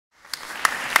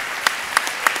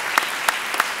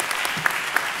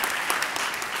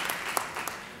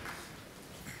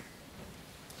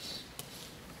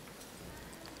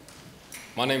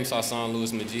My name is Hassan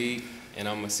Louis Majid, and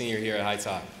I'm a senior here at Heights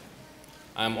High.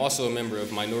 I am also a member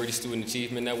of Minority Student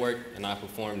Achievement Network, and I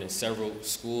performed in several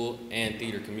school and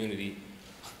theater community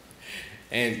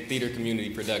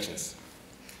productions.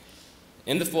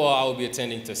 In the fall, I will be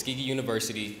attending Tuskegee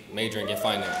University, majoring in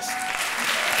finance.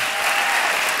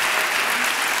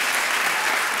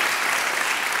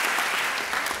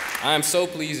 I am so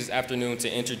pleased this afternoon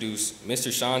to introduce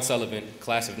Mr. Sean Sullivan,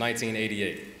 class of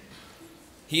 1988.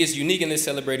 He is unique in this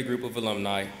celebrated group of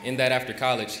alumni in that after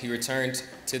college, he returned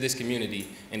to this community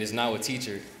and is now a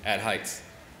teacher at Heights.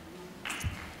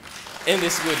 In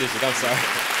this school district, I'm sorry.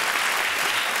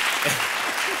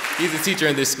 He's a teacher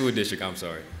in this school district, I'm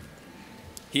sorry.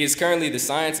 He is currently the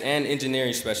Science and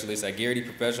Engineering Specialist at Garrity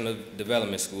Professional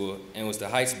Development School and was the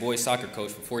Heights boys soccer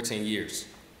coach for 14 years.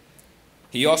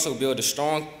 He also built a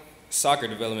strong soccer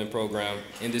development program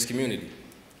in this community.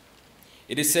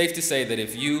 It is safe to say that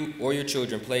if you or your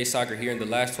children played soccer here in the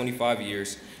last 25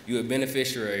 years, you are a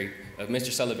beneficiary of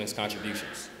Mr. Sullivan's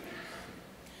contributions.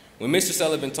 When Mr.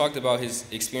 Sullivan talked about his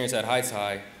experience at Heights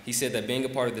High, he said that being a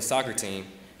part of the soccer team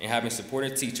and having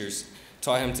supportive teachers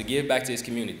taught him to give back to his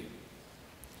community.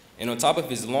 And on top of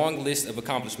his long list of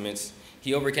accomplishments,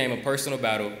 he overcame a personal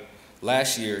battle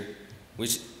last year,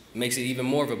 which makes it even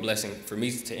more of a blessing for me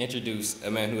to introduce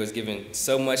a man who has given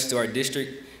so much to our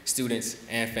district, students,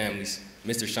 and families,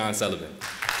 Mr. Sean Sullivan.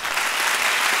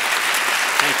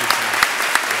 Thank you, Sean.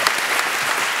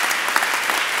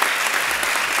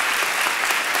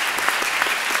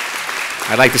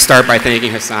 I'd like to start by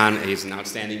thanking Hassan. He's an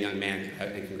outstanding young man,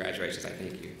 and congratulations, I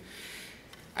thank you.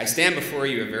 I stand before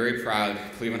you a very proud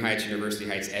Cleveland Heights University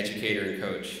Heights educator and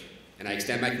coach, and I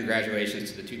extend my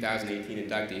congratulations to the 2018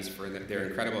 inductees for their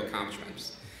incredible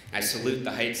accomplishments. I salute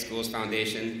the Heights Schools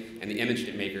Foundation and the image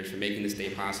makers for making this day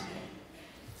possible.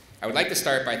 I would like to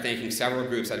start by thanking several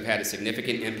groups that have had a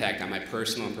significant impact on my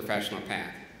personal and professional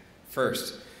path.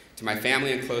 First, to my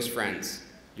family and close friends,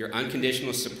 your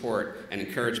unconditional support and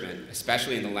encouragement,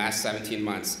 especially in the last 17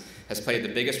 months, has played the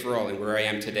biggest role in where I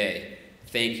am today.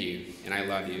 Thank you, and I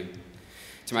love you.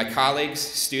 To my colleagues,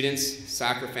 students,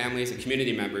 soccer families, and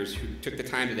community members who took the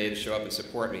time today to show up and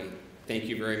support me, thank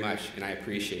you very much, and I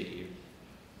appreciate you.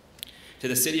 To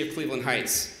the city of Cleveland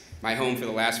Heights, my home for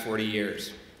the last 40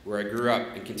 years, where I grew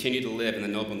up and continue to live in the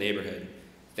noble neighborhood,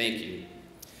 thank you.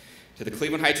 To the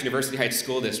Cleveland Heights University Heights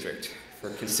School District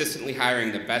for consistently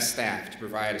hiring the best staff to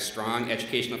provide a strong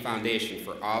educational foundation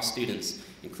for all students,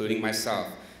 including myself,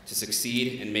 to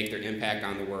succeed and make their impact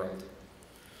on the world.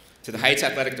 To the Heights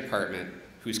Athletic Department,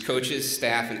 whose coaches,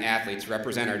 staff, and athletes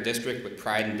represent our district with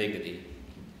pride and dignity.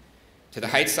 To the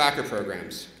Heights soccer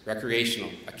programs,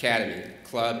 recreational, academy,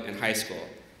 club, and high school,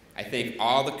 I thank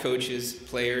all the coaches,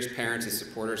 players, parents, and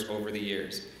supporters over the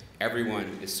years.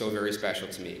 Everyone is so very special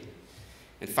to me.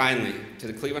 And finally, to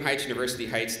the Cleveland Heights University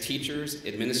Heights teachers,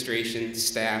 administration,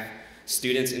 staff,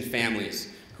 students, and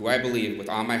families, who I believe with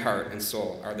all my heart and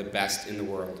soul are the best in the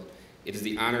world. It is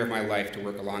the honor of my life to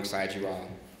work alongside you all.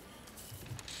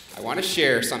 I want to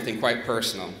share something quite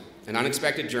personal, an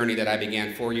unexpected journey that I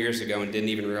began 4 years ago and didn't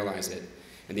even realize it.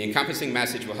 And the encompassing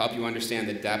message will help you understand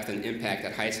the depth and impact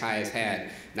that Heights High has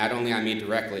had, not only on me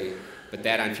directly, but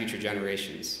that on future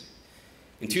generations.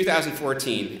 In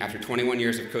 2014, after 21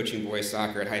 years of coaching boys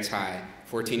soccer at Heights High,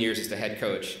 14 years as the head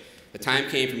coach, the time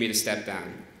came for me to step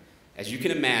down. As you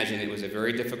can imagine, it was a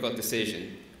very difficult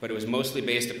decision, but it was mostly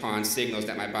based upon signals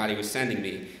that my body was sending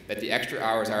me that the extra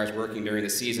hours I was working during the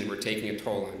season were taking a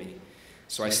toll on me.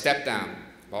 So I stepped down,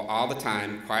 while all the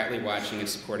time quietly watching and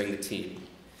supporting the team.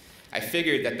 I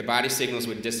figured that the body signals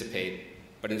would dissipate,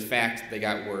 but in fact, they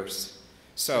got worse.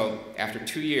 So, after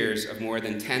 2 years of more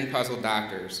than 10 puzzled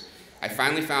doctors, I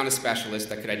finally found a specialist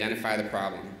that could identify the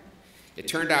problem. It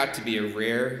turned out to be a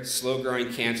rare,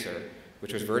 slow-growing cancer,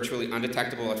 which was virtually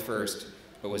undetectable at first,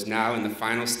 but was now in the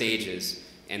final stages,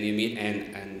 and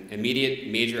an immediate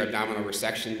major abdominal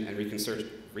resection and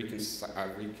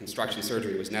reconstruction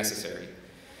surgery was necessary.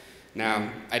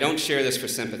 Now, I don't share this for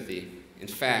sympathy. In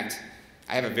fact,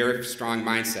 I have a very strong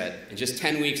mindset, and just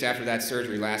 10 weeks after that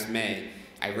surgery last May,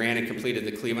 I ran and completed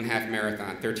the Cleveland Half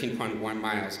Marathon, 13.1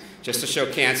 miles, just to show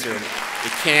cancer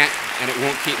it can't and it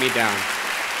won't keep me down.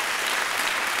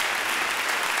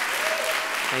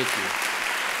 Thank you.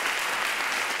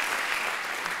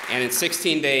 And in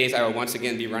 16 days, I will once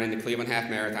again be running the Cleveland Half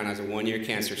Marathon as a one-year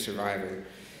cancer survivor.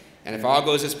 And if all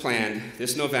goes as planned,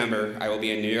 this November, I will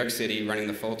be in New York City running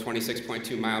the full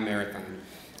 26.2-mile marathon.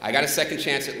 I got a second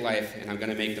chance at life, and I'm going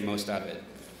to make the most of it.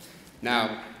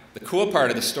 Now, the cool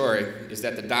part of the story is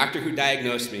that the doctor who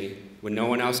diagnosed me when no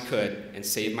one else could and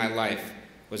saved my life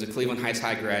was a Cleveland Heights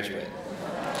High graduate.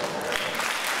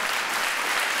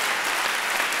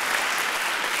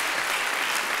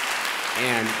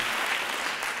 And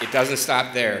it doesn't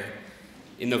stop there.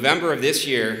 In November of this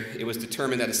year, it was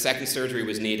determined that a second surgery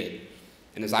was needed.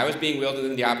 And as I was being wheeled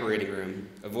into the operating room,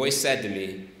 a voice said to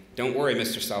me, "Don't worry,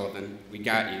 Mr. Sullivan, we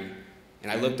got you."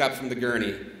 And I looked up from the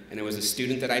gurney, and it was a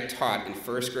student that I taught in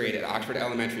first grade at Oxford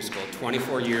Elementary School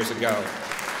 24 years ago,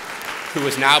 who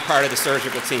was now part of the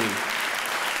surgical team.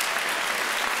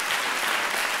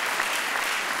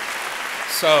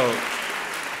 So,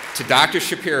 to Dr.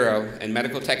 Shapiro and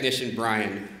medical technician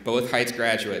Brian, both Heights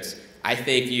graduates, I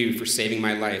thank you for saving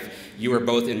my life. You are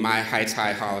both in my Heights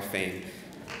High Hall of Fame.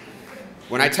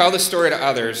 When I tell this story to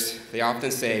others, they often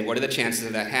say, "What are the chances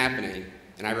of that happening?"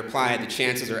 And I reply, the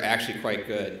chances are actually quite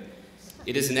good.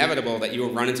 It is inevitable that you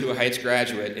will run into a Heights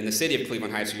graduate in the city of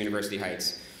Cleveland Heights or University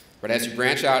Heights. But as you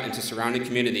branch out into surrounding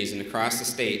communities and across the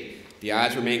state, the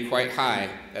odds remain quite high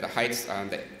that a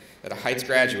Heights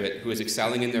graduate who is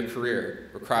excelling in their career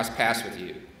will cross paths with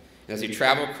you. And as you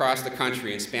travel across the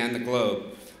country and span the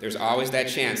globe, there's always that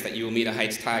chance that you will meet a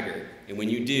Heights Tiger. And when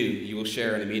you do, you will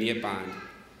share an immediate bond.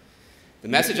 The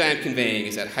message I am conveying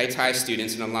is that Heights High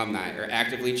students and alumni are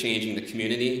actively changing the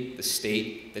community, the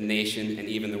state, the nation, and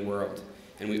even the world.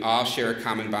 And we all share a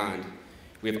common bond.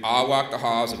 We have all walked the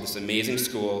halls of this amazing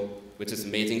school, with its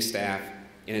amazing staff,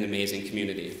 in an amazing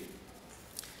community.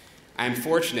 I am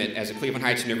fortunate as a Cleveland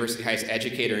Heights University Heights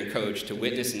educator and coach to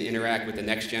witness and interact with the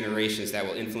next generations that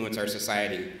will influence our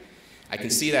society. I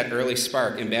can see that early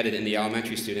spark embedded in the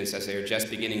elementary students as they are just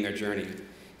beginning their journey.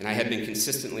 And I have been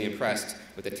consistently impressed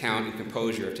with the talent and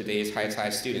composure of today's Heights High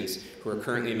students who are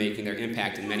currently making their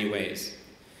impact in many ways.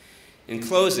 In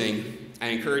closing, I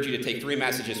encourage you to take 3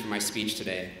 messages from my speech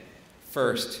today.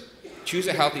 First, choose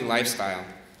a healthy lifestyle.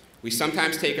 We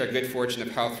sometimes take our good fortune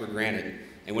of health for granted,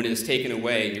 and when it is taken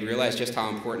away, you realize just how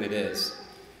important it is.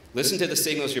 Listen to the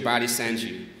signals your body sends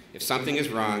you. If something is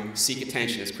wrong, seek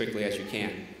attention as quickly as you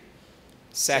can.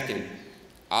 Second,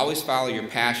 always follow your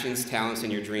passions, talents,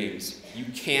 and your dreams. You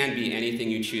can be anything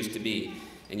you choose to be.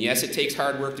 And yes, it takes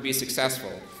hard work to be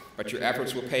successful, but your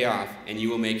efforts will pay off, and you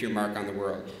will make your mark on the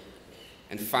world.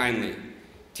 And finally,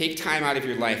 take time out of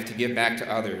your life to give back to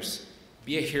others.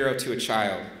 Be a hero to a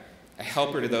child, a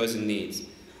helper to those in need,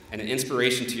 and an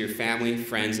inspiration to your family,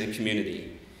 friends, and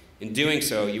community. In doing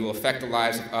so, you will affect the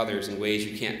lives of others in ways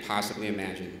you can't possibly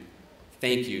imagine.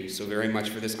 Thank you so very much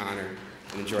for this honor,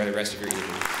 and enjoy the rest of your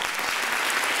evening.